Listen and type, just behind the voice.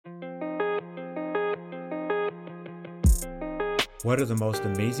What are the most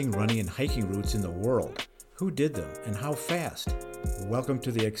amazing running and hiking routes in the world? Who did them and how fast? Welcome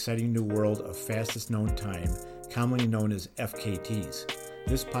to the exciting new world of fastest known time, commonly known as FKTs.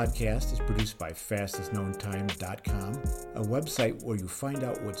 This podcast is produced by fastestknowntime.com, a website where you find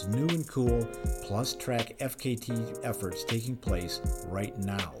out what's new and cool, plus track FKT efforts taking place right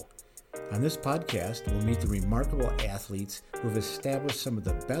now. On this podcast, we'll meet the remarkable athletes who have established some of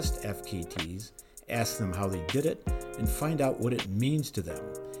the best FKTs, ask them how they did it, and find out what it means to them.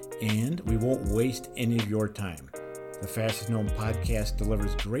 And we won't waste any of your time. The Fastest Known podcast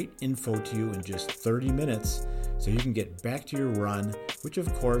delivers great info to you in just 30 minutes so you can get back to your run, which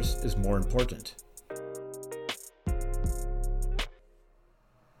of course is more important.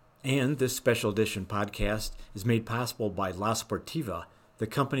 And this special edition podcast is made possible by La Sportiva, the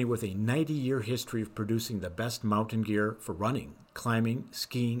company with a 90-year history of producing the best mountain gear for running, climbing,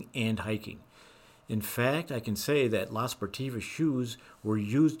 skiing, and hiking. In fact, I can say that La Sportiva shoes were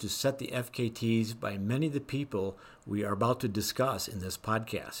used to set the FKTs by many of the people we are about to discuss in this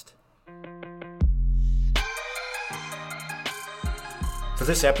podcast. For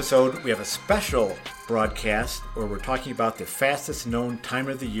this episode, we have a special broadcast where we're talking about the Fastest Known Time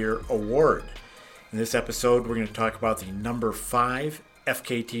of the Year award. In this episode, we're going to talk about the number 5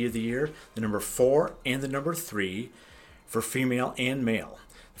 FKT of the year, the number 4, and the number 3 for female and male.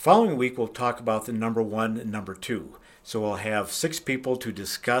 The following week, we'll talk about the number 1 and number 2. So we'll have 6 people to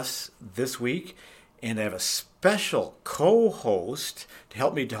discuss this week, and I have a special co-host to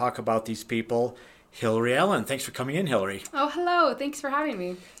help me talk about these people, Hillary Allen. Thanks for coming in, Hillary. Oh, hello. Thanks for having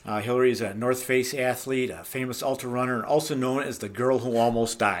me. Hillary is a North Face athlete, a famous ultra runner, and also known as the girl who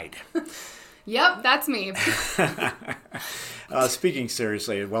almost died. Yep, that's me. Speaking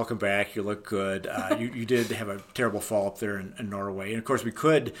seriously, welcome back. You look good. You did have a terrible fall up there in Norway. And, of course, we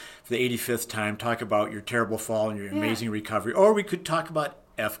could, for the 85th time, talk about your terrible fall and your amazing recovery. Or we could talk about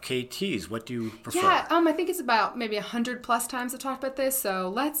FKTs. What do you prefer? Yeah, I think it's about maybe 100 plus times I've talked about this.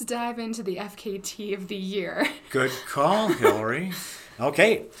 So let's dive into the FKT of the year. Good call, Hillary.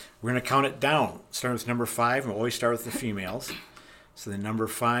 Okay, we're going to count it down. Starting with number 5. We'll always start with the females. So the number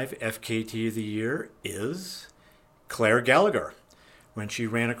 5 FKT of the year is Claire Gallagher, when she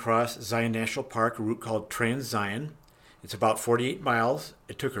ran across Zion National Park, a route called Trans Zion. It's about 48 miles.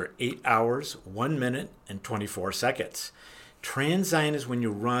 It took her 8 hours, 1 minute, and 24 seconds. Trans Zion is when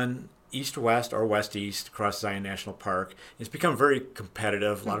you run east-west or west-east across Zion National Park. It's become very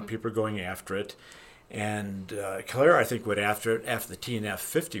competitive. A lot of people are going after it. And Claire, I think, went after it after the TNF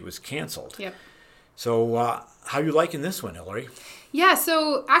 50 was canceled. Yep. So how are you liking this one, Hillary? Yeah,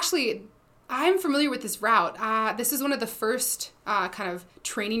 so actually, I'm familiar with this route. This is one of the first kind of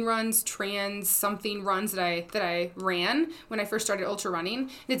training runs, trans something runs that I ran when I first started ultra running.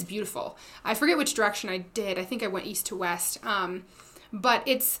 And it's beautiful. I forget which direction I did. I think I went east to west. But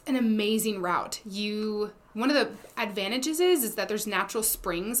it's an amazing route. One of the advantages is that there's natural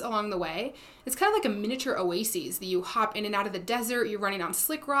springs along the way. It's kind of like a miniature oasis that you hop in and out of the desert. You're running on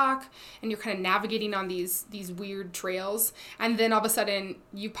slick rock and you're kind of navigating on these weird trails. And then all of a sudden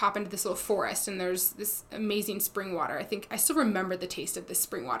you pop into this little forest and there's this amazing spring water. I think I still remember the taste of this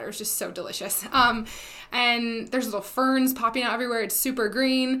spring water. It's just so delicious. And there's little ferns popping out everywhere. It's super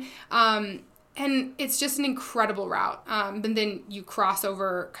green. And it's just an incredible route. And then you cross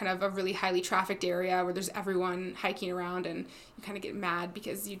over kind of a really highly trafficked area where there's everyone hiking around and you kind of get mad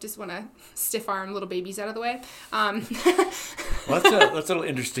because you just want to stiff arm little babies out of the way. Well, that's a little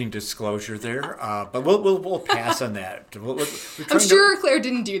interesting disclosure there, but we'll pass on that. I'm sure Claire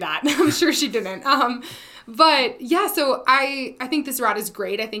didn't do that. I'm sure she didn't. But yeah, so I think this route is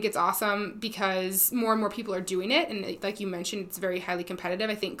great. I think it's awesome because more and more people are doing it. And like you mentioned, it's very highly competitive.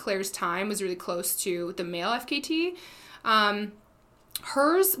 I think Claire's time was really close to the male FKT.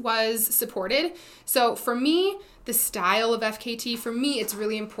 Hers was supported. So for me, the style of FKT, for me, it's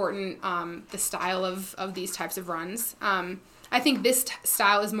really important, the style of these types of runs. I think this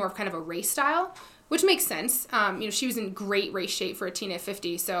style is more of kind of a race style, which makes sense. She was in great race shape for a TNF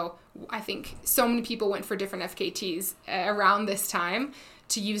 50, so I think so many people went for different FKTs around this time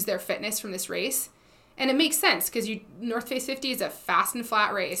to use their fitness from this race. And it makes sense because North Face 50 is a fast and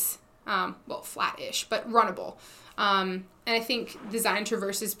flat race. Well, flat-ish, but runnable. And I think the Zion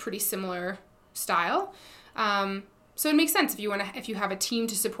Traverse is pretty similar style. So it makes sense if you have a team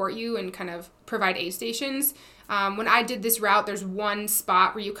to support you and kind of provide aid stations. When I did this route, there's one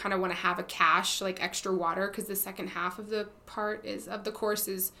spot where you kind of want to have a cache, like extra water, because the second half of the course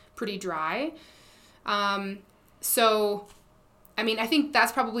is pretty dry. So, I think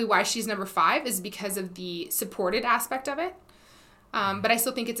that's probably why she's number 5 is because of the supported aspect of it. But I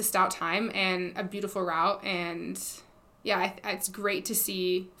still think it's a stout time and a beautiful route, and yeah, it's great to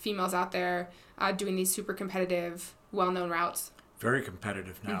see females out there doing these super competitive, well-known routes. Very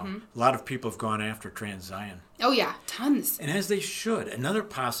competitive now. A lot of people have gone after Trans-Zion. Oh, yeah, tons. And as they should. Another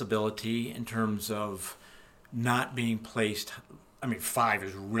possibility in terms of not being placed, 5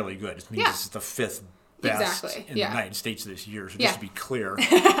 is really good. It means this is the 5th best in the United States this year, so just to be clear.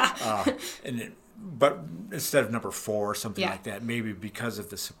 But instead of number 4 or something like that, maybe because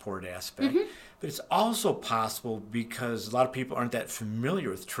of the support aspect. But it's also possible because a lot of people aren't that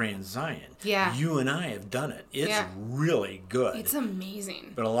familiar with Trans-Zion. Yeah. You and I have done it. It's really good. It's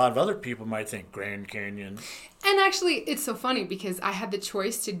amazing. But a lot of other people might think Grand Canyon. And actually, it's so funny because I had the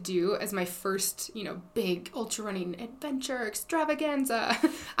choice to do as my first, big ultra running adventure extravaganza.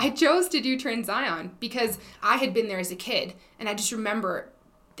 I chose to do Trans-Zion because I had been there as a kid. And I just remember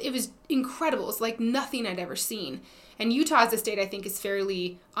it was incredible. It's like nothing I'd ever seen. And Utah as a state, I think, is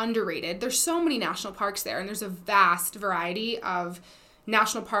fairly underrated. There's so many national parks there, and there's a vast variety of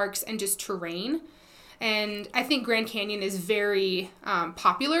national parks and just terrain. And I think Grand Canyon is very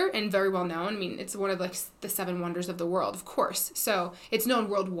popular and very well known. I mean, it's one of the 7 wonders of the world, of course. So it's known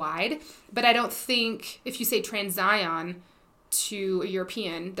worldwide. But I don't think if you say Trans-Zion to a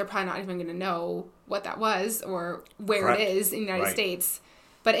European, they're probably not even going to know what that was or where Correct. It is in the United States.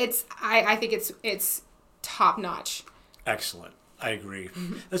 But I think it's top notch. Excellent. I agree.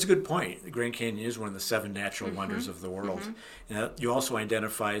 That's a good point. The Grand Canyon is one of the 7 natural wonders of the world. And you also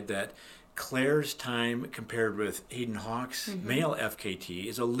identified that Claire's time compared with Hayden Hawk's male FKT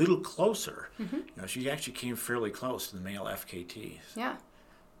is a little closer. She actually came fairly close to the male FKT. Yeah,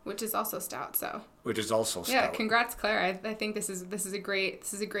 which is also stout. So. Which is also stout. Yeah, congrats, Claire. I think this is a great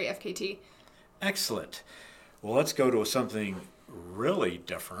FKT. Excellent. Well, let's go to something really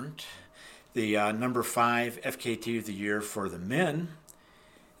different. The number 5 FKT of the year for the men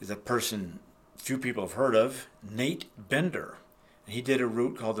is a person few people have heard of, Nate Bender. And he did a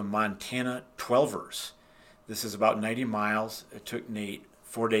route called the Montana 12ers. This is about 90 miles. It took Nate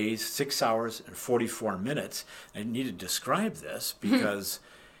 4 days, 6 hours, and 44 minutes. I need to describe this because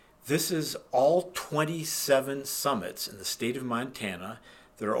this is all 27 summits in the state of Montana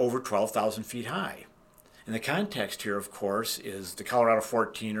that are over 12,000 feet high. And the context here, of course, is the Colorado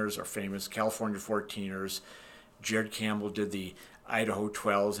 14ers are famous, California 14ers. Jared Campbell did the Idaho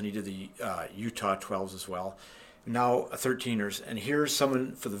 12s, and he did the Utah 12s as well. Now 13ers. And here's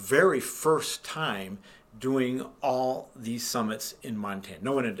someone for the very first time doing all these summits in Montana.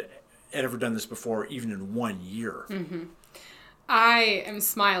 No one had ever done this before, even in 1 year. I am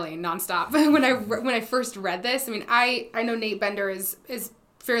smiling nonstop when I first read this. I mean, I know Nate Bender is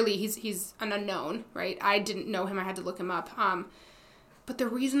fairly, he's an unknown, right? I didn't know him. I had to look him up. But the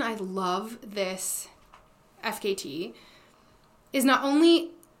reason I love this FKT is not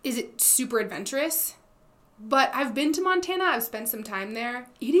only is it super adventurous, but I've been to Montana. I've spent some time there.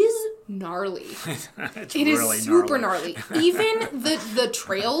 It is gnarly. It really is super gnarly. Even the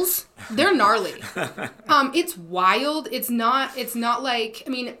trails, they're gnarly. It's wild. It's not like, I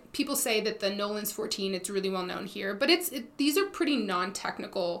mean, people say that the Nolan's 14, it's really well known here, but these are pretty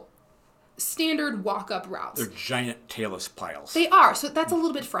non-technical standard walk-up routes. They're giant talus piles. They are. So that's a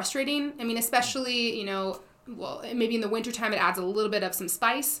little bit frustrating. I mean, especially, well, maybe in the wintertime it adds a little bit of some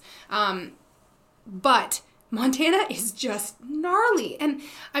spice. But Montana is just gnarly. And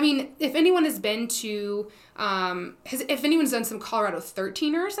I mean, if anyone has been to, if anyone's done some Colorado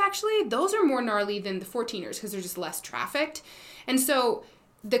 13ers, actually, those are more gnarly than the 14ers because they're just less trafficked. And so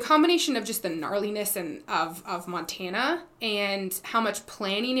the combination of just the gnarliness of Montana and how much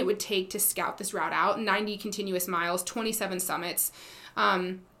planning it would take to scout this route out, 90 continuous miles, 27 summits,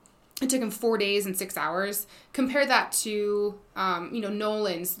 it took him 4 days and 6 hours. Compare that to,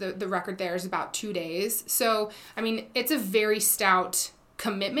 Nolan's, the record there is about 2 days. So, I mean, it's a very stout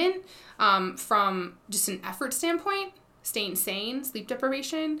commitment from just an effort standpoint, staying sane, sleep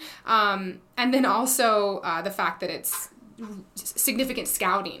deprivation, and then also the fact that it's significant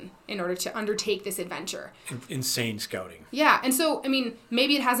scouting in order to undertake this adventure. Insane scouting. Yeah, and so, I mean,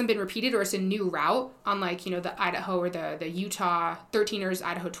 maybe it hasn't been repeated or it's a new route, unlike, the Idaho or the Utah 13ers,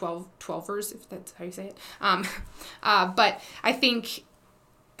 Idaho 12ers, if that's how you say it. But I think,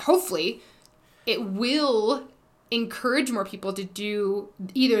 hopefully, it will encourage more people to do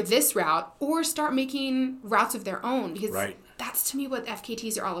either this route or start making routes of their own, because that's, to me, what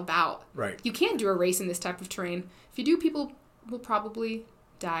FKTs are all about. Right. You can't do a race in this type of terrain. If you do, people will probably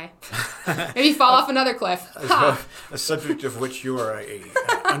die. Maybe fall off another cliff. A subject of which you are a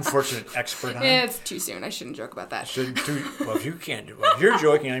unfortunate expert on. It's too soon. I shouldn't joke about that. Well, if you can't do it. If you're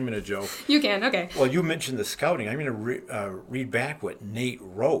joking, I'm going to joke. You can, okay. Well, you mentioned the scouting. I'm going to read back what Nate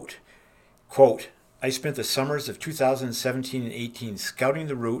wrote. Quote, I spent the summers of 2017 and 18 scouting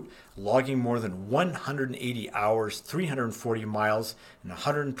the route, logging more than 180 hours, 340 miles, and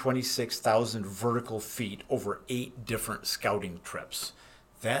 126,000 vertical feet over 8 different scouting trips.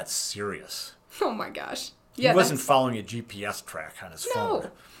 That's serious. Oh my gosh. He wasn't following a GPS track on his phone.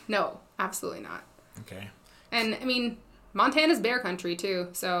 No, absolutely not. Okay. And I mean, Montana's bear country too,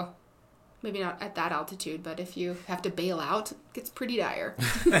 so maybe not at that altitude, but if you have to bail out, it gets pretty dire.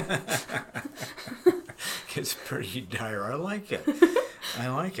 It's pretty dire. I like it.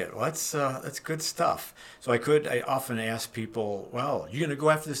 Well, that's good stuff. So I often ask people, well, you going to go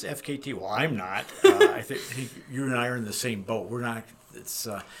after this FKT? Well, I'm not. I think you and I are in the same boat. We're not. It's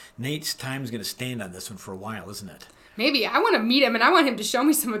Nate's time's going to stand on this one for a while, isn't it? Maybe. I want to meet him and I want him to show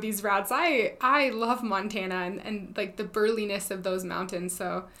me some of these routes. I love Montana and like the burliness of those mountains.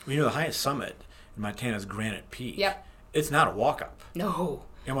 So the highest summit in Montana is Granite Peak. Yep. It's not a walk up. No.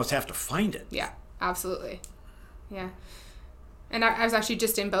 You almost have to find it. Yeah, absolutely. Yeah. And I was actually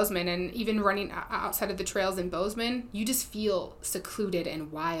just in Bozeman, and even running outside of the trails in Bozeman, you just feel secluded and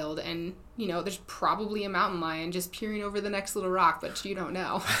wild. And, there's probably a mountain lion just peering over the next little rock, but you don't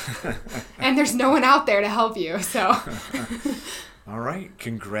know. And there's no one out there to help you, so. All right.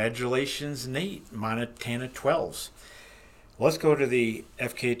 Congratulations, Nate. Montana 12s. Let's go to the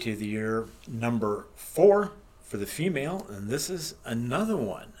FKT of the Year number 4 for the female. And this is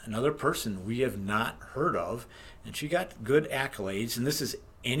another person we have not heard of. And she got good accolades. And this is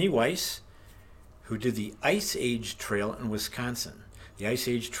Annie Weiss, who did the Ice Age Trail in Wisconsin. The Ice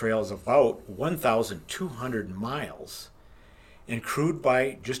Age Trail is about 1,200 miles and crewed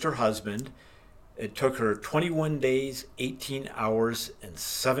by just her husband. It took her 21 days, 18 hours, and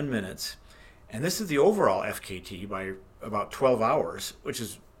 7 minutes. And this is the overall FKT by about 12 hours, which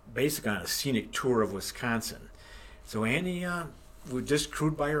is basically on a scenic tour of Wisconsin. So Annie, who just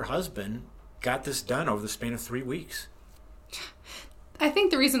crewed by her husband, got this done over the span of 3 weeks. I think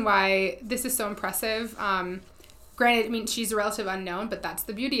the reason why this is so impressive, granted, I mean, she's a relative unknown, but that's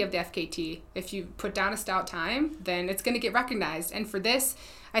the beauty of the FKT. If you put down a stout time, then it's going to get recognized. And for this,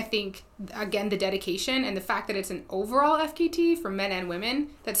 I think, again, the dedication and the fact that it's an overall FKT for men and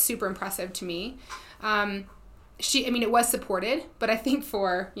women, that's super impressive to me. It was supported, but I think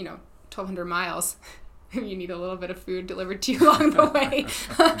for, 1,200 miles... you need a little bit of food delivered to you along the way.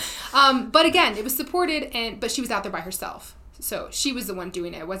 But again, it was supported, but she was out there by herself. So she was the one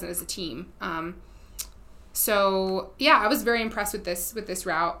doing it. It wasn't as a team. So yeah, I was very impressed with this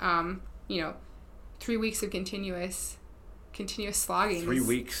route. 3 weeks of continuous slogging. 3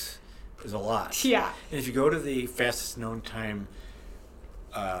 weeks is a lot. Yeah. And if you go to the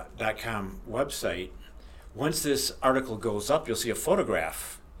fastestknowntime.com website, once this article goes up, you'll see a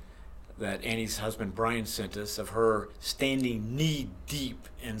photograph that Annie's husband Brian sent us of her standing knee deep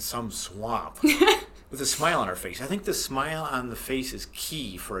in some swamp with a smile on her face. I think the smile on the face is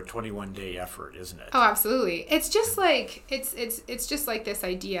key for a 21-day effort, isn't it? Oh, absolutely. It's just like it's just like this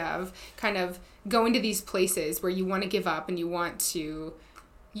idea of kind of going to these places where you want to give up and you want to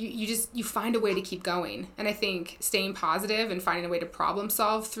you find a way to keep going. And I think staying positive and finding a way to problem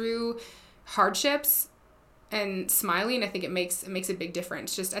solve through hardships and smiling, I think it makes a big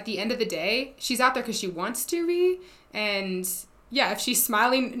difference. Just at the end of the day, she's out there because she wants to be. And yeah, if she's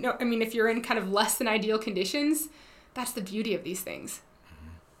smiling, if you're in kind of less than ideal conditions, that's the beauty of these things.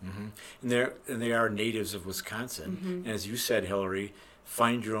 Mm-hmm. And they are natives of Wisconsin. Mm-hmm. And as you said, Hillary,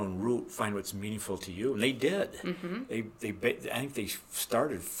 find your own route, find what's meaningful to you. And they did. Mm-hmm. I think they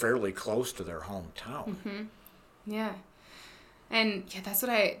started fairly close to their hometown. Mm-hmm. Yeah. And yeah,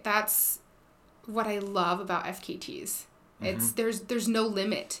 that's what I love about FKTs. It's there's no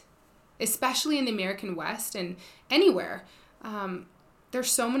limit, especially in the American West and anywhere. There's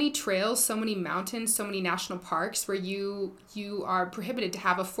so many trails, so many mountains, so many national parks where you are prohibited to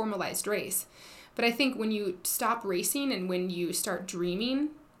have a formalized race. But I think when you stop racing and when you start dreaming,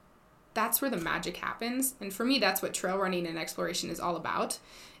 that's where the magic happens. And for me, that's what trail running and exploration is all about.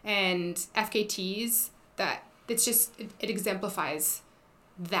 And FKTs, it exemplifies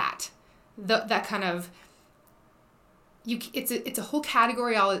that. That kind of it's a whole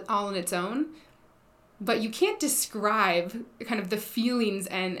category all on its own, but you can't describe kind of the feelings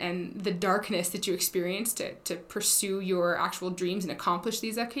and the darkness that you experience to pursue your actual dreams and accomplish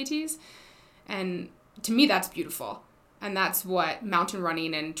these FKTs. And to me, that's beautiful, and that's what mountain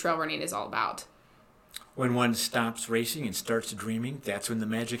running and trail running is all about. When one stops racing and starts dreaming, that's when the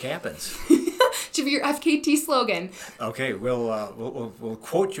magic happens. Should be your FKT slogan. Okay, we'll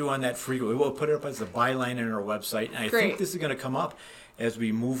quote you on that frequently. We'll put it up as a byline on our website. And I think this is going to come up as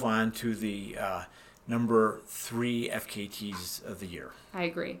we move on to the number 3 FKTs of the year. I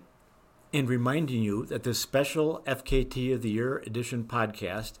agree. And reminding you that this special FKT of the Year edition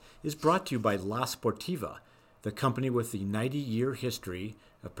podcast is brought to you by La Sportiva, the company with the 90-year history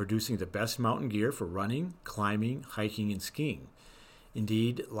of producing the best mountain gear for running, climbing, hiking, and skiing.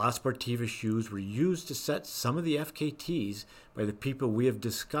 Indeed, La Sportiva shoes were used to set some of the FKTs by the people we have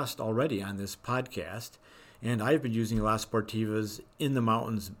discussed already on this podcast, and I've been using La Sportivas in the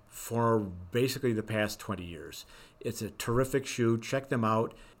mountains for basically the past 20 years. It's a terrific shoe. Check them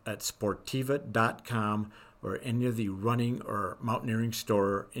out at sportiva.com or any of the running or mountaineering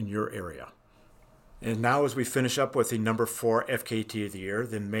store in your area. And now as we finish up with the number 4 FKT of the year,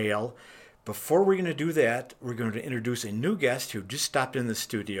 the male, before we're going to do that, we're going to introduce a new guest who just stopped in the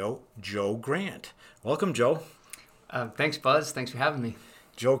studio, Joe Grant. Welcome, Joe. Thanks, Buzz. Thanks for having me.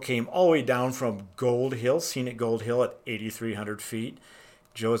 Joe came all the way down from Gold Hill, scenic Gold Hill at 8,300 feet.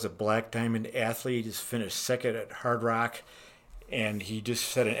 Joe is a black diamond athlete. He's finished second at Hard Rock, and he just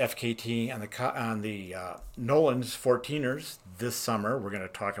set an FKT on the Nolan's 14ers this summer. We're going to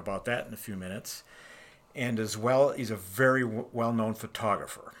talk about that in a few minutes. And as well, he's a very well-known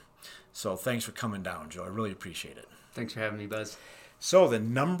photographer. So thanks for coming down, Joe. I really appreciate it. Thanks for having me, Buzz. So the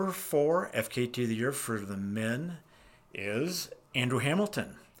number 4 FKT of the year for the men is Andrew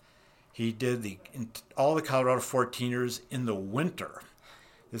Hamilton. He did all the Colorado 14ers in the winter.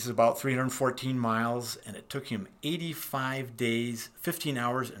 This is about 314 miles, and it took him 85 days, 15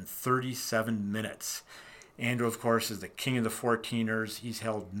 hours, and 37 minutes. Andrew, of course, is the king of the 14ers. He's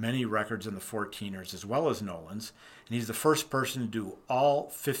held many records in the 14ers as well as Nolan's, and he's the first person to do all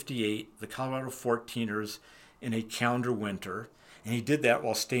 58, the Colorado 14ers, in a calendar winter, and he did that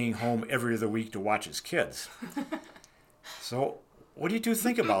while staying home every other week to watch his kids. So, what do you two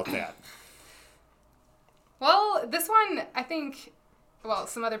think about that? Well, this one, I think,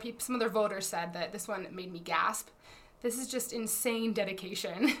 some other voters said that this one made me gasp. This is just insane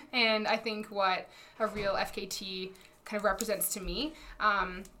dedication, and I think what a real FKT kind of represents to me.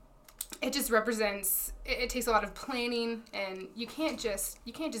 It just represents. It takes a lot of planning, and you can't just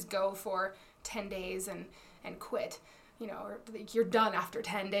go for 10 days and quit. Or you're done after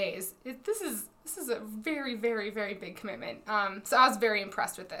 10 days. This is a very, very, very big commitment. So I was very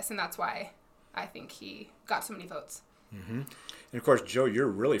impressed with this, and that's why I think he got so many votes. Mm-hmm. And of course, Joe, you're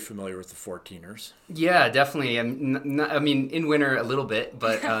really familiar with the 14ers. Yeah, definitely. I mean, in winter a little bit,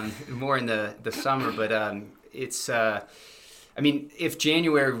 but more in the summer. But it's, if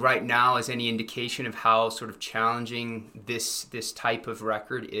January right now is any indication of how sort of challenging this type of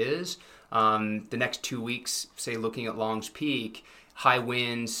record is, the next 2 weeks, say looking at Long's Peak, high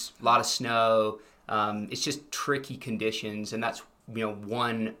winds, a lot of snow, it's just tricky conditions, and that's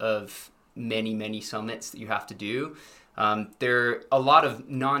one of many summits that you have to do. There are a lot of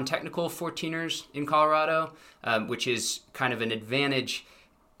non-technical 14ers in Colorado, which is kind of an advantage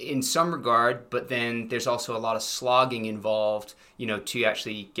in some regard, but then there's also a lot of slogging involved, to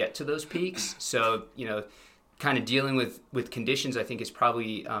actually get to those peaks. So, kind of dealing with conditions, I think, is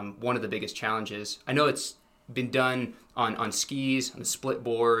probably one of the biggest challenges. I know it's been done on skis, on a split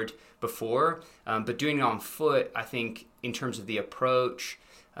board before, but doing it on foot, I think, in terms of the approach,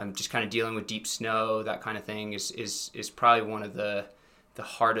 just kind of dealing with deep snow, that kind of thing is probably one of the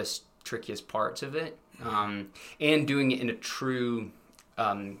hardest, trickiest parts of it. And doing it in a true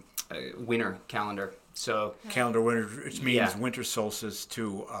winter calendar. So calendar winter, which means winter solstice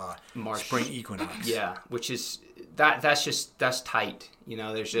to March, spring equinox. Yeah, which is that's tight.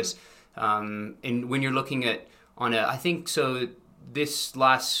 There's just and when you're looking at I think so. This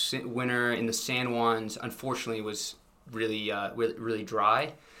last winter in the San Juans, unfortunately, was really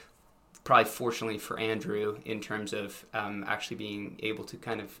dry. Probably fortunately for Andrew in terms of actually being able to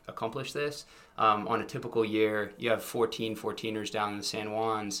kind of accomplish this. On a typical year, you have 14ers down in the San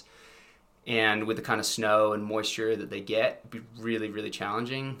Juans, and with the kind of snow and moisture that they get, it'd be really, really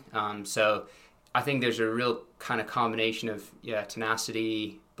challenging. So I think there's a real kind of combination of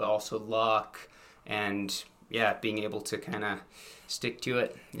tenacity, but also luck, and being able to kind of stick to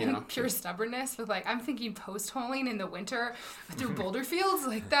it, Pure stubbornness with I'm thinking post-holing in the winter through boulder fields,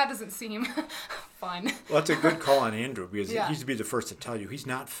 that doesn't seem fun. Well, that's a good call on Andrew, because he's to be the first to tell you he's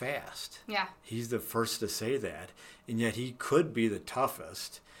not fast. Yeah. He's the first to say that, and yet he could be the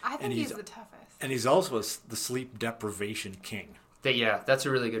toughest. I think he's the toughest. And he's also the sleep deprivation king. That's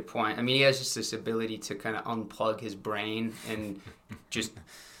a really good point. I mean, he has just this ability to kind of unplug his brain and just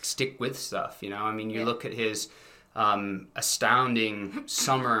stick with stuff, you look at his astounding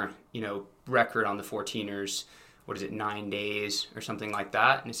summer, record on the 14ers. What is it, 9 days or something like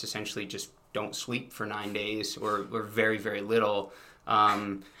that? And it's essentially just don't sleep for 9 days or very, very little.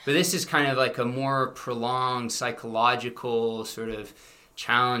 But this is kind of like a more prolonged psychological sort of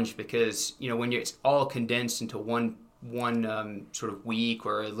challenge because, you know, when it's all condensed into one sort of week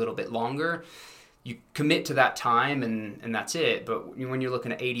or a little bit longer, you commit to that time and that's it. But when you're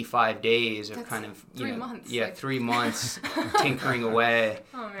looking at 85 days of kind of 3 months. Yeah, like... 3 months tinkering away.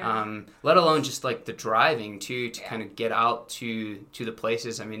 Oh, man. Let alone just like the driving too, to kind of get out to the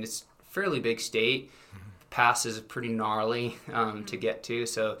places. I mean, it's a fairly big state. Passes are pretty gnarly to get to.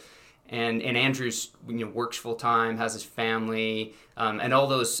 So, and Andrew's, you know, works full time, has his family, and all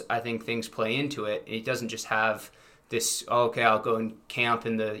those, I think, things play into it. He doesn't just have this, okay, I'll go and camp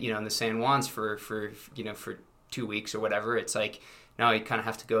in the, you know, in the San Juans for 2 weeks or whatever. It's like now you kind of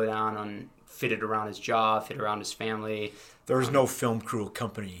have to go down and fit it around his job, fit around his family. There was no film crew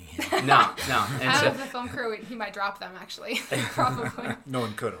company. No. And Out of the film crew, he might drop them, actually. Probably. No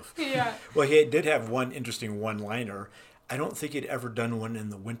one could have. Yeah. Well, he did have one interesting one-liner. I don't think he'd ever done one in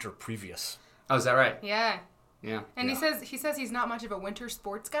the winter previous. Oh, is that right? Yeah. Yeah. And he says he's not much of a winter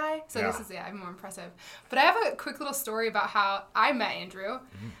sports guy, so this is more impressive. But I have a quick little story about how I met Andrew.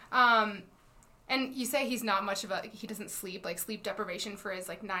 And you say he's not much of he doesn't sleep, like sleep deprivation for his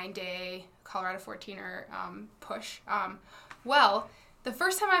like 9-day Colorado 14er push. Well, the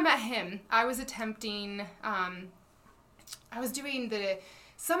first time I met him, I was attempting, I was doing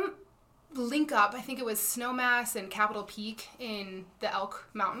some link up, I think it was Snowmass and Capitol Peak in the Elk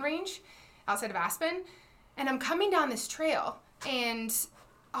Mountain Range outside of Aspen. And I'm coming down this trail, and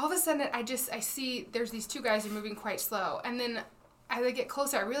all of a sudden I see there's these two guys who are moving quite slow. And then as I get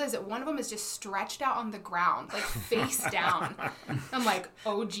closer, I realize that one of them is just stretched out on the ground, like face down. I'm like,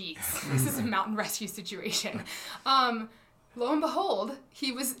 oh geez, this is a mountain rescue situation. Lo and behold,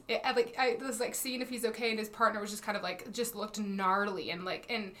 I was like seeing if he's okay, and his partner was just kind of like, just looked gnarly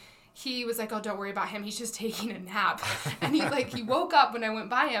and he was like, oh, don't worry about him. He's just taking a nap. And he woke up when I went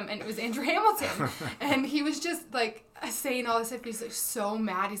by him, and it was Andrew Hamilton. And he was just like saying all this stuff. He's like so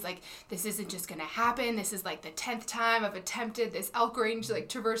mad. He's like, this isn't just going to happen. This is like the 10th time I've attempted this elk range, like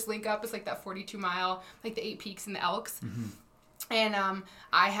traverse link up. It's like that 42 mile, like the 8 peaks and the elks. Mm-hmm. And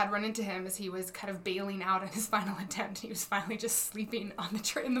I had run into him as he was kind of bailing out on his final attempt. He was finally just sleeping on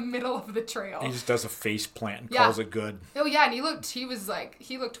the in the middle of the trail. He just does a face plant and calls it good. Oh yeah, and he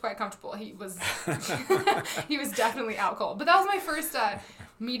looked quite comfortable. He was he was definitely out cold. But that was my first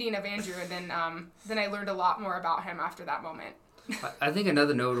meeting of Andrew, and then I learned a lot more about him after that moment. I think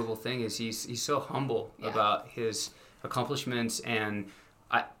another notable thing is he's so humble about his accomplishments, and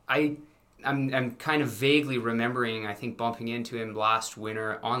I'm kind of vaguely remembering, I think, bumping into him last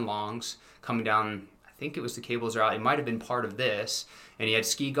winter on longs, coming down, I think it was the Cables route. It might have been part of this. And he had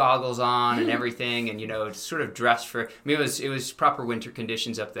ski goggles on and everything, and, you know, sort of dressed for, I mean, it was proper winter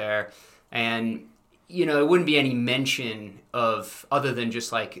conditions up there. And, you know, it wouldn't be any mention of, other than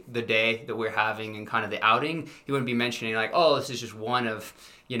just like the day that we're having and kind of the outing, he wouldn't be mentioning like, oh, this is just one of,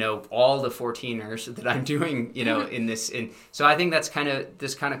 you know, all the 14ers that I'm doing, you know, in this. And so I think that's kind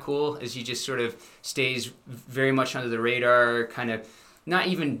of cool, is he just sort of stays very much under the radar, kind of not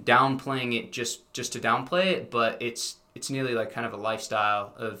even downplaying it just to downplay it, but it's nearly like kind of a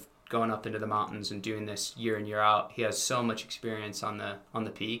lifestyle of going up into the mountains and doing this year in, year out. He has so much experience on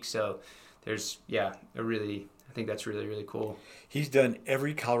the peak. So there's, I think that's really, really cool. He's done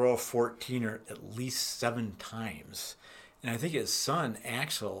every Colorado 14er at least 7 times. And I think his son,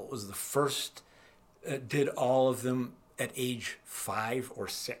 Axel, was the first did all of them at age 5 or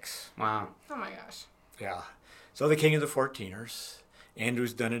 6. Wow. Oh, my gosh. Yeah. So the king of the 14ers.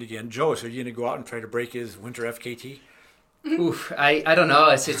 Andrew's done it again. Joe, so are you going to go out and try to break his winter FKT? Oof, I don't know.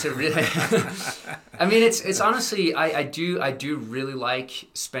 It's a really. I mean, it's honestly, I do really like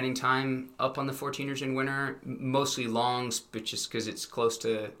spending time up on the 14ers in winter, mostly longs, but just because it's close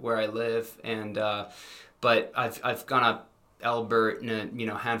to where I live, and but I've gone up Elbert and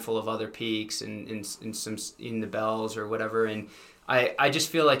a handful of other peaks and some in the Bells or whatever, and I just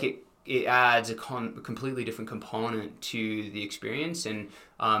feel like it adds a completely different component to the experience, and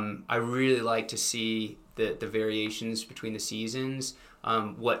I really like to see the variations between the seasons.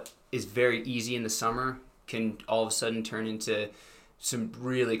 What is very easy in the summer can all of a sudden turn into some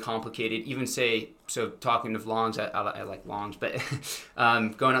really complicated, even talking of longs, I like longs, but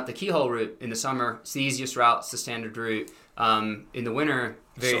going up the Keyhole route in the summer, it's the easiest route, it's the standard route. In the winter,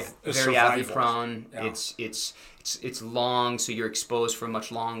 very adly prone. Yeah. It's long, so you're exposed for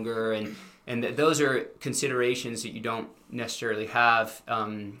much longer, and those are considerations that you don't necessarily have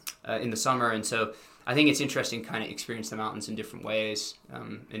in the summer, and so I think it's interesting to kind of experience the mountains in different ways,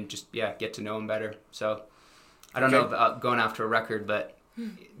 and just get to know them better. So I don't know about going after a record, but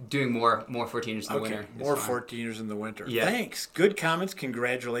doing more 14ers in the winter. More 14ers in the winter. Yeah. Thanks. Good comments.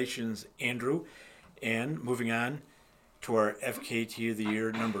 Congratulations, Andrew. And moving on, to our FKT of the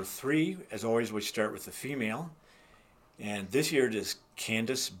Year number 3. As always, we start with the female. And this year it is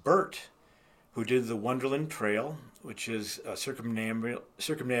Candace Burt, who did the Wonderland Trail, which is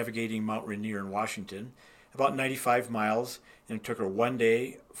circumnavigating Mount Rainier in Washington, about 95 miles, and it took her 1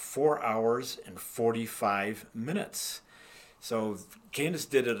 day, 4 hours, and 45 minutes. So Candace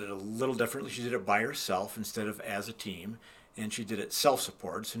did it a little differently. She did it by herself instead of as a team, and she did it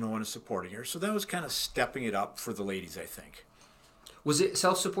self-support, so no one is supporting her. So that was kind of stepping it up for the ladies, I think. Was it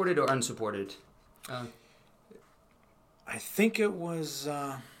self-supported or unsupported? I think it was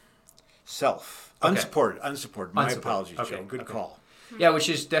self. Okay. Unsupported. My apologies, okay. Joe. Good call. Yeah, which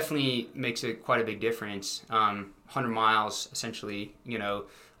is definitely makes it quite a big difference. 100 miles, essentially,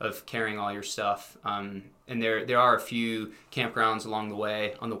 of carrying all your stuff. And there are a few campgrounds along the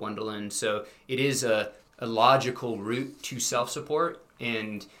way on the Wonderland, so it is a logical route to self-support,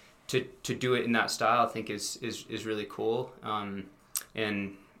 and to do it in that style, I think is really cool.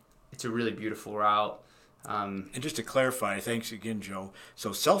 And it's a really beautiful route. And just to clarify, thanks again, Joe.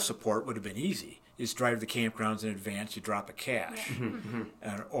 So self-support would have been easy. You just drive the campgrounds in advance, you drop a cache.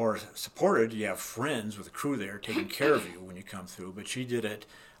 Or supported, you have friends with a crew there taking care of you when you come through. But she did it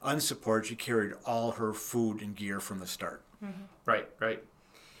unsupported. She carried all her food and gear from the start. Right.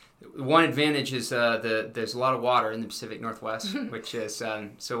 One advantage is there's a lot of water in the Pacific Northwest, which is,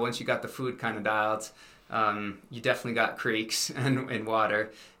 so once you got the food kind of dialed, you definitely got creeks and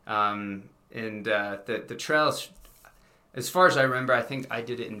water. And the trails, as far as I remember, I think I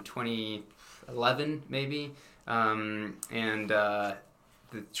did it in 2011 maybe, and the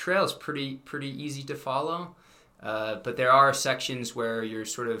trail's pretty easy to follow, but there are sections where you're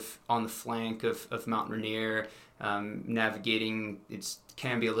sort of on the flank of Mount Rainier, navigating. It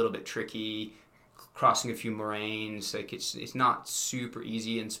can be a little bit tricky, crossing a few moraines. Like it's not super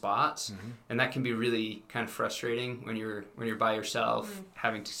easy in spots, and that can be really kind of frustrating when you're by yourself,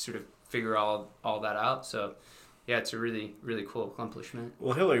 having to sort of figure all that out. So yeah, it's a really, really cool accomplishment.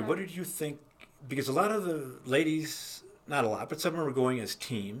 Well, Hillary, what did you think? Because a lot of the ladies, not a lot, but some were going as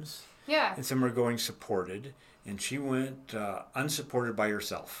teams. Yeah. And some were going supported. And she went unsupported by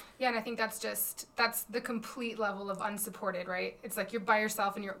herself. Yeah, and I think that's the complete level of unsupported, right? It's like you're by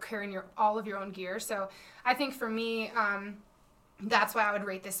yourself and you're carrying all of your own gear. So I think for me, that's why I would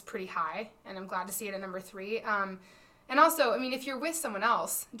rate this pretty high. And I'm glad to see it at number 3. And also, I mean, if you're with someone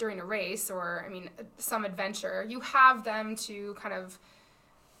else during a race or, some adventure, you have them to kind of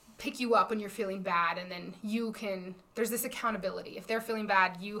pick you up when you're feeling bad, and then there's this accountability. If they're feeling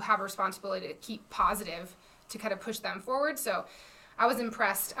bad, you have a responsibility to keep positive to kind of push them forward. So I was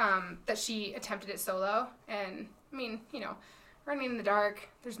impressed that she attempted it solo. And, running in the dark,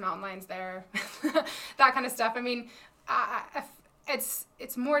 there's mountain lions there, that kind of stuff.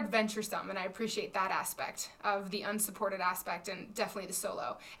 It's more adventuresome, and I appreciate that aspect of the unsupported aspect, and definitely the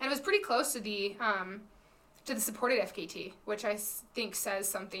solo. And it was pretty close to the supported FKT, which I think says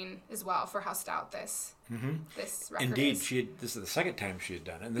something as well for how stout this record Indeed, is. this is the second time she had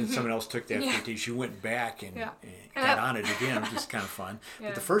done it, and then someone else took the FKT. Yeah. She went back and got on it again, which is kind of fun. Yeah.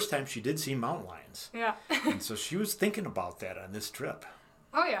 But the first time she did see mountain lions. Yeah. And so she was thinking about that on this trip.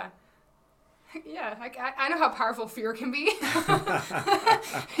 Oh, yeah. Yeah, I know how powerful fear can be.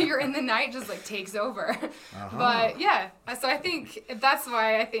 You're in the night, just takes over. But yeah, so I think that's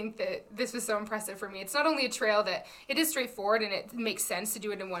why I think that this was so impressive for me. It's not only a trail that it is straightforward and it makes sense to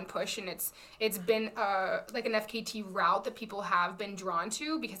do it in one push, and it's been like an FKT route that people have been drawn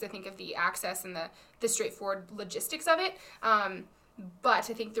to because I think of the access and the straightforward logistics of it. But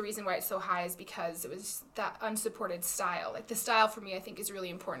I think the reason why it's so high is because it was that unsupported style. The style for me, I think, is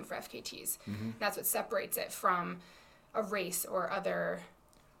really important for FKTs. That's what separates it from a race or other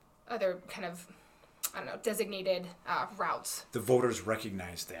kind of, designated routes. The voters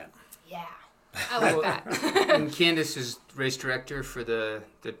recognize that. Yeah, I like that. And Candace is race director for the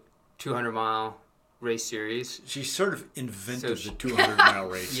 200-mile race series. She sort of invented the 200-mile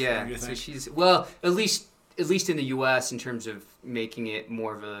race. Yeah, so she's, at least in the U.S. in terms of making it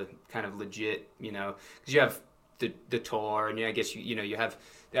more of a kind of legit, because you have the Tour, and I guess you have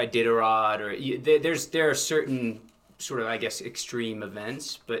the Iditarod, or there are certain sort of, I guess, extreme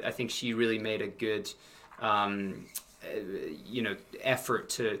events, but I think she really made a good effort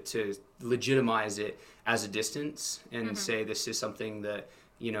to legitimize it as a distance and say this is something that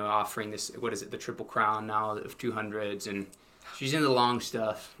offering this, what is it, the Triple Crown now of 200s, and she's into the long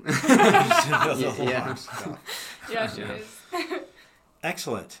stuff. Long stuff. Yeah, she is.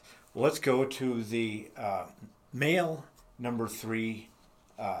 Excellent. Well, let's go to the male number 3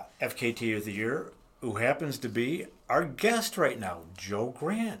 FKT of the year, who happens to be our guest right now, Joe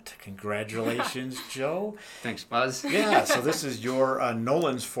Grant. Congratulations, Joe. Thanks, Buzz. Yeah, so this is your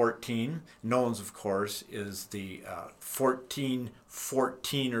Nolan's 14. Nolan's, of course, is the 14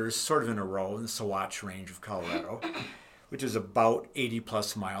 14ers sort of in a row in the Saguache Range of Colorado, which is about 80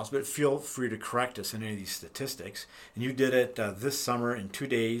 plus miles. But feel free to correct us in any of these statistics. And you did it this summer in 2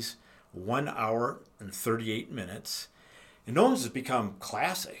 days, 1 hour and 38 minutes. And Nolan's has become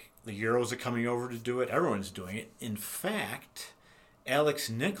classic. The Euros are coming over to do it. Everyone's doing it. In fact, Alex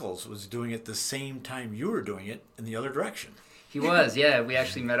Nichols was doing it the same time you were doing it in the other direction. He was, yeah. We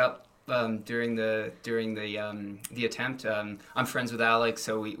actually met up during the attempt. I'm friends with Alex,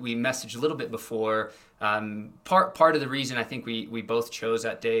 so we messaged a little bit before. Part of the reason I think we both chose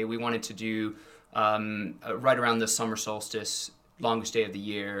that day, we wanted to do right around the summer solstice, longest day of the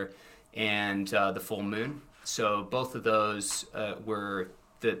year, and the full moon. So both of those were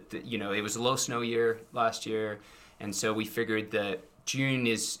it was a low snow year last year, and so we figured that June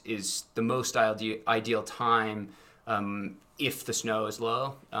is the most ideal time if the snow is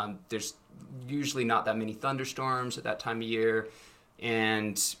low. There's usually not that many thunderstorms at that time of year,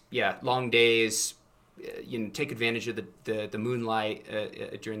 and long days. Take advantage of the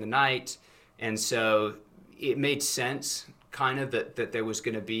moonlight during the night, and so it made sense kind of that there was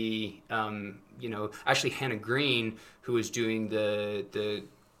going to be actually Hannah Green, who was doing the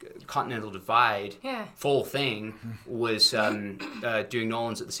Continental Divide full thing, was doing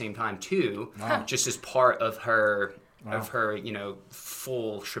Nolan's at the same time too. Wow. Just as part of her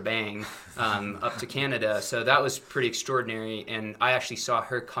full shebang up to Canada. So that was pretty extraordinary, and I actually saw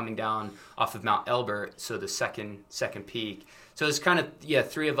her coming down off of Mount Elbert, so the second peak. So it's kind of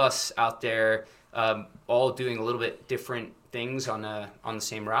three of us out there, all doing a little bit different things on the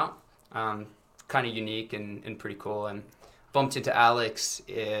same route. Kind of unique and pretty cool. And bumped into Alex.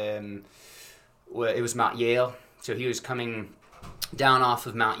 It was Mount Yale, so he was coming down off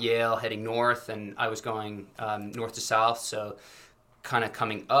of Mount Yale, heading north, and I was going north to south, so kind of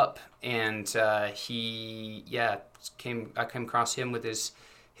coming up. And I came across him with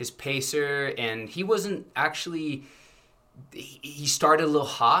his pacer, and he wasn't actually. He started a little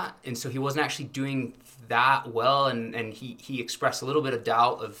hot, and so he wasn't actually doing that well, and he expressed a little bit of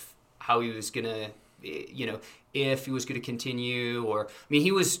doubt of how he was gonna, if he was going to continue, or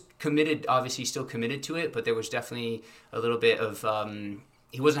he was committed, obviously still committed to it, but there was definitely a little bit of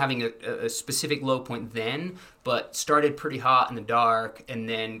he wasn't having a specific low point then, but started pretty hot in the dark, and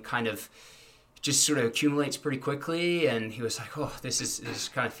then kind of just sort of accumulates pretty quickly. And he was like, oh, this is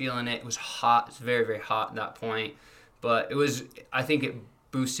kind of feeling it. It was hot. It's very, very hot at that point, but I think it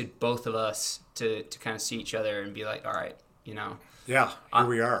boosted both of us to kind of see each other and be like, all right, Yeah, here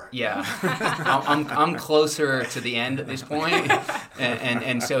we are. Yeah, I'm closer to the end at this point,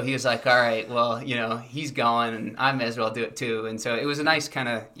 and so he was like, all right, well, he's going, and I may as well do it too. And so it was a nice kind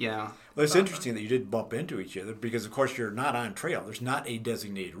of, Well, it's interesting that you did bump into each other because, of course, you're not on trail. There's not a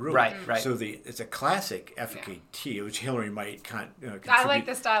designated route. Right. So it's a classic FKT, which Hillary might contribute. I like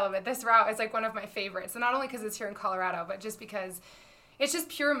the style of it. This route is like one of my favorites, and not only because it's here in Colorado, but just because it's just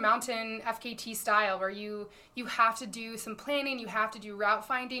pure mountain FKT style, where you have to do some planning, you have to do route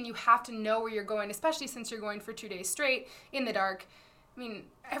finding, you have to know where you're going, especially since you're going for 2 days straight in the dark.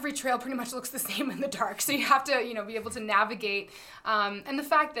 Every trail pretty much looks the same in the dark, so you have to, be able to navigate. And the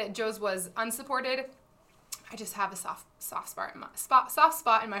fact that Joe's was unsupported, I just have a soft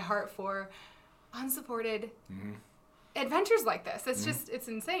spot in my heart for unsupported adventures like this. It's just, it's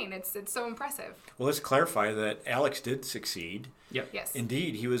insane. It's so impressive. Well, let's clarify that Alex did succeed. Yep. Yes.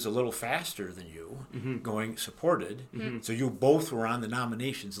 Indeed, he was a little faster than you, going supported. So you both were on the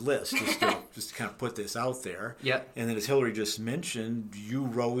nominations list, just to kind of put this out there. Yep. And then, as Hillary just mentioned, you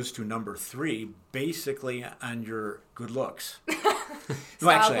rose to number 3, basically on your good looks. No,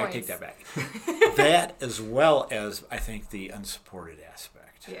 actually, I take that back. That, as well as, I think, the unsupported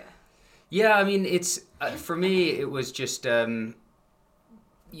aspect. Yeah. Yeah, it's for me, it was just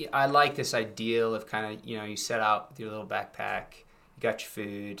I like this ideal of kind of, you set out with your little backpack, you got your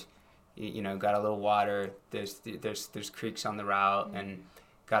food, got a little water, there's creeks on the route, and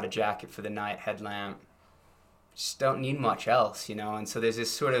got a jacket for the night, headlamp. Just don't need much else, and so there's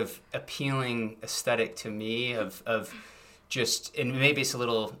this sort of appealing aesthetic to me of just, and maybe it's a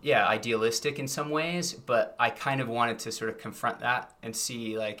little idealistic in some ways, but I kind of wanted to sort of confront that and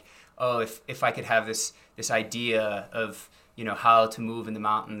see, like, oh, if I could have this idea of, how to move in the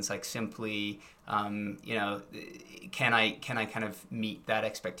mountains, like, simply, can I kind of meet that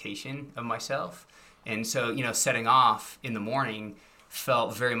expectation of myself? And so, setting off in the morning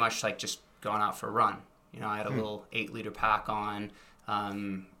felt very much like just going out for a run. I had a little 8-liter pack on,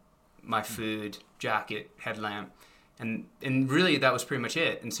 my food, jacket, headlamp. And really that was pretty much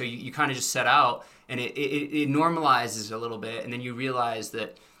it. And so you kind of just set out, and it normalizes a little bit, and then you realize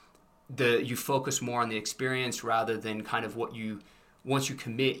that you focus more on the experience rather than kind of once you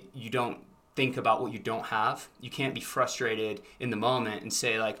commit, you don't think about what you don't have. You can't be frustrated in the moment and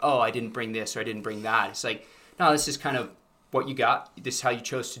say like, oh, I didn't bring this or I didn't bring that. It's like, no, this is kind of what you got. This is how you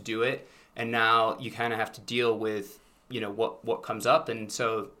chose to do it. And now you kind of have to deal with, what comes up. And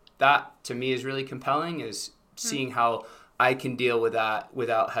so that to me is really compelling, is seeing how I can deal with that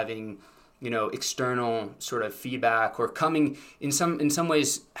without having, external sort of feedback, or coming in some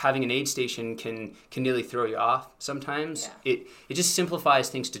ways. Having an aid station can nearly throw you off sometimes. Yeah. It just simplifies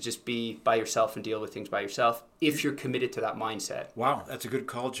things to just be by yourself and deal with things by yourself if you're committed to that mindset. Wow, that's a good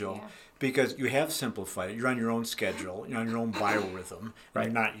call, Joe. Yeah. Because you have simplified it. You're on your own schedule. You're on your own biorhythm. Right.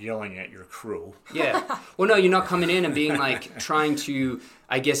 You're not yelling at your crew. Yeah. Well, no, you're not coming in and being like trying to,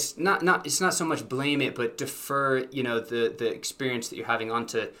 I guess, not. It's not so much blame it, but defer, the experience that you're having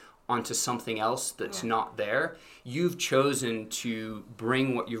onto something else that's not there. You've chosen to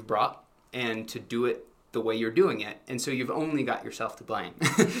bring what you've brought and to do it the way you're doing it, and so you've only got yourself to blame.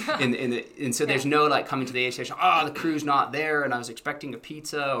 and so there's no like coming to the aid station, the crew's not there and I was expecting a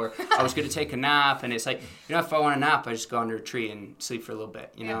pizza, or I was going to take a nap, and it's like, if I want a nap, I just go under a tree and sleep for a little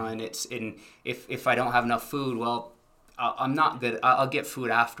bit, and if I don't have enough food, well, I'm not good. I'll get food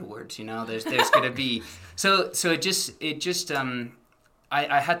afterwards, there's going to be so it just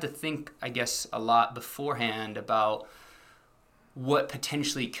I had to think, I guess, a lot beforehand about what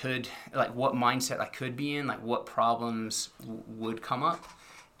potentially what mindset I could be in, like what problems would come up.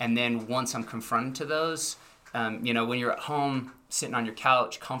 And then once I'm confronted to those, when you're at home, sitting on your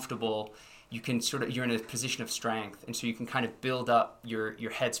couch, comfortable, you're in a position of strength. And so you can kind of build up your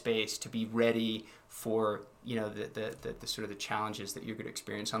headspace to be ready for, the sort of the challenges that you're going to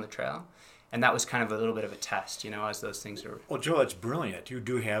experience on the trail. And that was kind of a little bit of a test, as those things are. Well, Joe, that's brilliant. You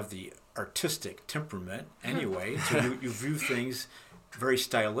do have the artistic temperament anyway, so you view things very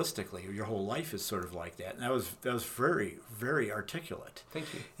stylistically. Your whole life is sort of like that. And that was very, very articulate.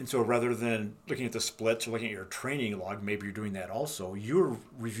 Thank you. And so rather than looking at the splits or looking at your training log, maybe you're doing that also, you're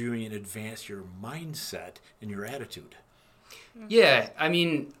reviewing in advance your mindset and your attitude. Yeah, I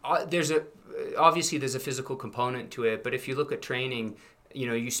mean, obviously there's a physical component to it, but if you look at training,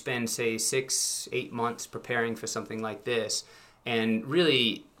 you spend, say, 6-8 months preparing for something like this, and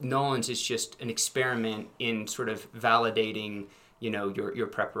really Nolan's is just an experiment in sort of validating, your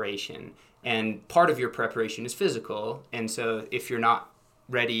preparation. And part of your preparation is physical, and so if you're not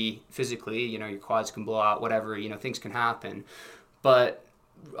ready physically, your quads can blow out, whatever, things can happen. But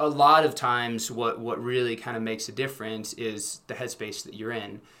a lot of times what really kind of makes a difference is the headspace that you're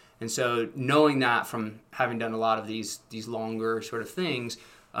in. And so knowing that from having done a lot of these longer sort of things,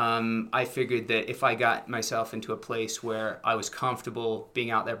 I figured that if I got myself into a place where I was comfortable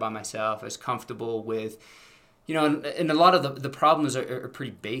being out there by myself, I was comfortable with, and a lot of the problems are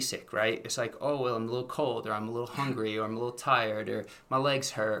pretty basic, right? It's like, oh, well, I'm a little cold, or I'm a little hungry, or I'm a little tired, or my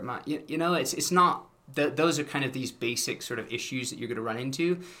legs hurt. It's not, those are kind of these basic sort of issues that you're going to run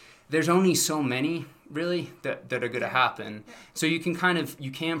into. There's only so many really that are going to happen. So you can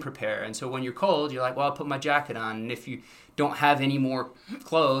prepare. And so when you're cold, you're like, well, I'll put my jacket on. And if you don't have any more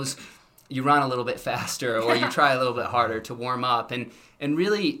clothes, you run a little bit faster, or you try a little bit harder to warm up. And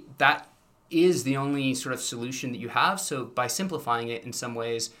really that is the only sort of solution that you have. So by simplifying it in some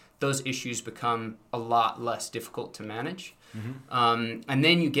ways, those issues become a lot less difficult to manage. Mm-hmm. And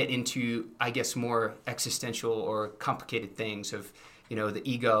then you get into, I guess, more existential or complicated things of, the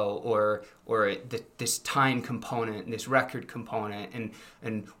ego or this time component, this record component,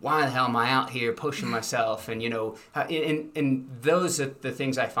 and why the hell am I out here pushing myself? And, and those are the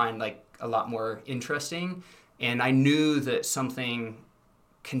things I find like a lot more interesting. And I knew that something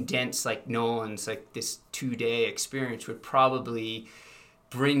condensed like Nolan's, like this 2-day experience would probably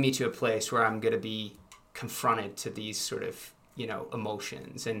bring me to a place where I'm going to be confronted to these sort of,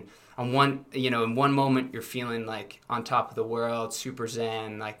 emotions. And in one moment you're feeling like on top of the world, super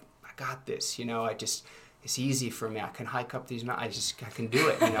zen, like I got this, it's easy for me. I can hike up these mountains. I can do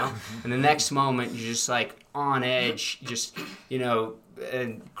it, And the next moment you're just like on edge, just,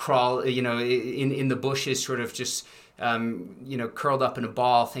 and crawl, in the bushes, sort of just, curled up in a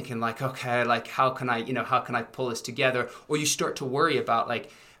ball, thinking like, okay, like how can I pull this together? Or you start to worry about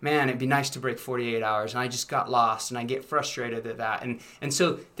like, man, it'd be nice to break 48 hours, and I just got lost, and I get frustrated at that. And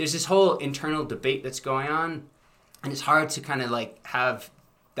so there's this whole internal debate that's going on, and it's hard to kind of like have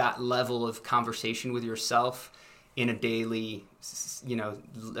that level of conversation with yourself in a daily,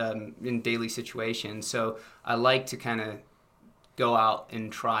 in daily situations. So I like to kind of go out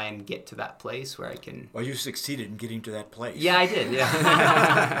and try and get to that place where I can. Well, you succeeded in getting to that place. Yeah, I did.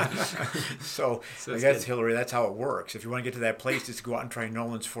 Yeah. So I guess, Hillary, that's how it works. If you want to get to that place, just go out and try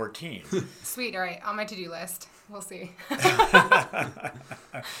Nolan's 14. Sweet. All right. On my to-do list. We'll see.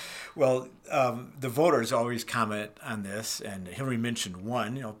 Well, the voters always comment on this, and Hillary mentioned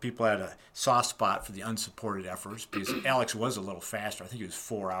one. People had a soft spot for the unsupported efforts because Alex was a little faster. I think he was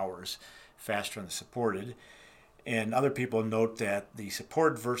 4 hours faster than the supported. And other people note that the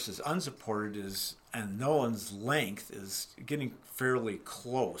supported versus unsupported and Nolan's length is getting fairly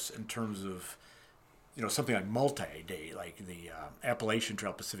close in terms of, something like multi-day, like the Appalachian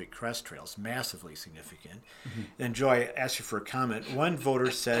Trail, Pacific Crest Trail is massively significant. Mm-hmm. And Joe, I asked you for a comment. One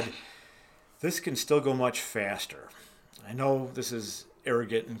voter said, this can still go much faster. I know this is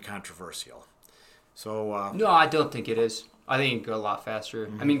arrogant and controversial. So no, I don't think it is. I think it can go a lot faster.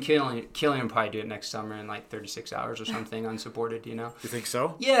 Mm-hmm. I mean, Killian will probably do it next summer in like 36 hours or something, unsupported, You think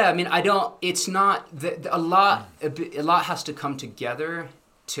so? Yeah, I mean, it's not, a lot has to come together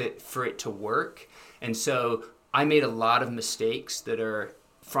for it to work. And so I made a lot of mistakes that are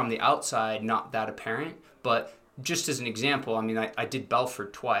from the outside not that apparent. But just as an example, I mean, I did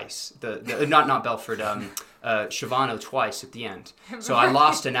Belford twice. Not Belford, Shivano twice at the end. So I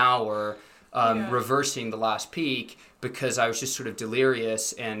lost an hour reversing the last peak because I was just sort of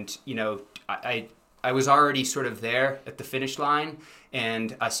delirious. And, I was already sort of there at the finish line.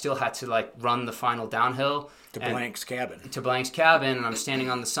 And I still had to run the final downhill. To Blank's cabin, and I'm standing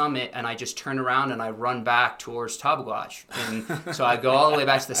on the summit, and I just turn around and I run back towards Tabaguach. And so I go all the way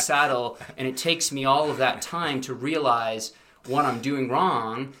back to the saddle, and it takes me all of that time to realize what I'm doing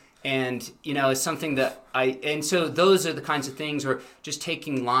wrong. And, it's something that and so those are the kinds of things, or just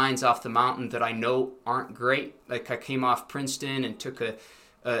taking lines off the mountain that I know aren't great. Like I came off Princeton and took a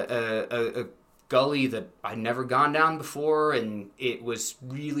gully that I'd never gone down before, and it was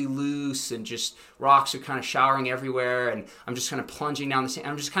really loose and just rocks are kind of showering everywhere, and I'm just kind of plunging down the sand.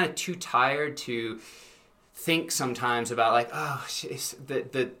 I'm just kind of too tired to think sometimes about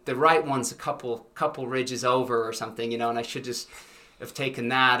the right one's a couple ridges over or something, and I should just have taken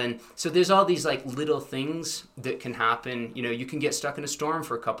that. And so there's all these little things that can happen. You can get stuck in a storm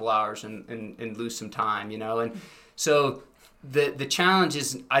for a couple hours and lose some time, and so the challenge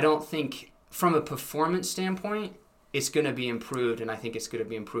is, I don't think from a performance standpoint, it's going to be improved, and I think it's going to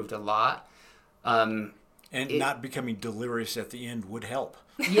be improved a lot. Not becoming delirious at the end would help.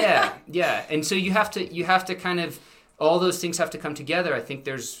 Yeah. And so you have to kind of, all those things have to come together. I think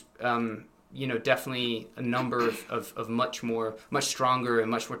there's, definitely a number of much stronger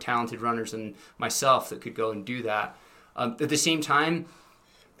and much more talented runners than myself that could go and do that. At the same time,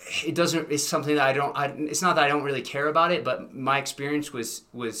 it's something that it's not that I don't really care about it, but my experience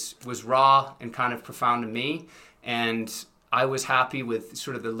was raw and kind of profound to me. And I was happy with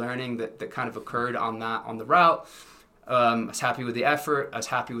sort of the learning that kind of occurred on the route. I was happy with the effort. I was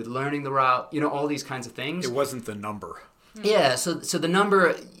happy with learning the route, all these kinds of things. It wasn't the number. Yeah. So the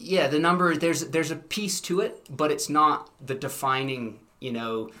number, there's a piece to it, but it's not the defining,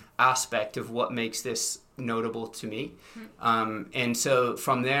 aspect of what makes this notable to me. And so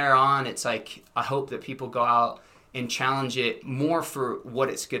from there on, it's I hope that people go out and challenge it more for what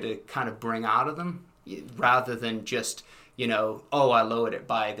it's going to kind of bring out of them, rather than just, I lowered it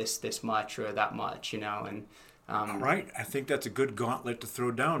by this much or that much, and right. I think that's a good gauntlet to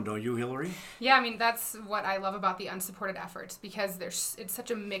throw down, don't you, Hillary? Yeah, I mean, that's what I love about the unsupported efforts, because it's such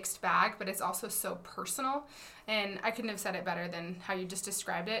a mixed bag, but it's also so personal. And I couldn't have said it better than how you just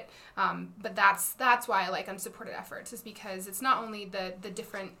described it. But that's why I like unsupported efforts, is because it's not only the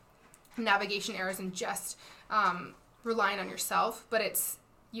different navigation errors and just relying on yourself, but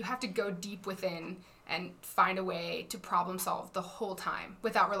you have to go deep within and find a way to problem solve the whole time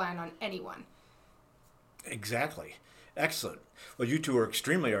without relying on anyone. Exactly. Excellent. Well, you two are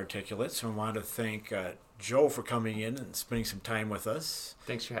extremely articulate, so I want to thank Joe for coming in and spending some time with us.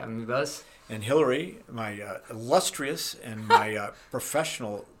 Thanks for having me, Buzz. And Hillary, my illustrious and my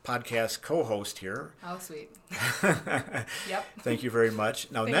professional podcast co-host here. Oh, sweet. Yep. Thank you very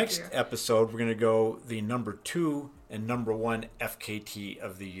much. Now, next episode, we're going to go the number 2 and number 1 FKT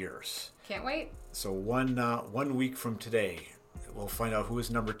of the years. Can't wait. So 1 week from today, we'll find out who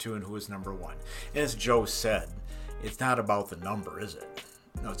is number 2 and who is number 1. And as Joe said, it's not about the number, is it?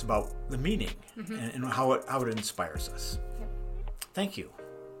 No, it's about the meaning and how it inspires us. Yep. Thank you.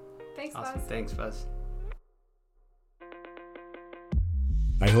 Thanks, awesome. Buzz. Thanks, Buzz.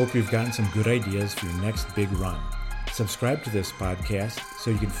 I hope you've gotten some good ideas for your next big run. Subscribe to this podcast so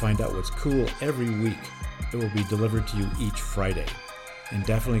you can find out what's cool every week. It will be delivered to you each Friday. And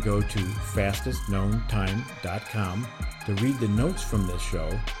definitely go to fastestknowntime.com to read the notes from this show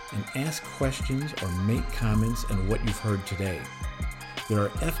and ask questions or make comments on what you've heard today. There are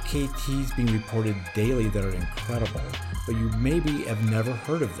FKTs being reported daily that are incredible, but you maybe have never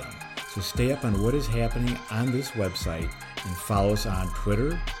heard of them. So stay up on what is happening on this website and follow us on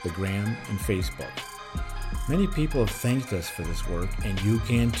Twitter, the Gram, and Facebook. Many people have thanked us for this work, and you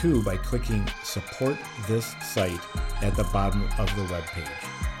can too by clicking Support This Site at the bottom of the webpage.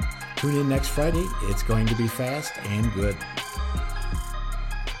 Tune in next Friday. It's going to be fast and good.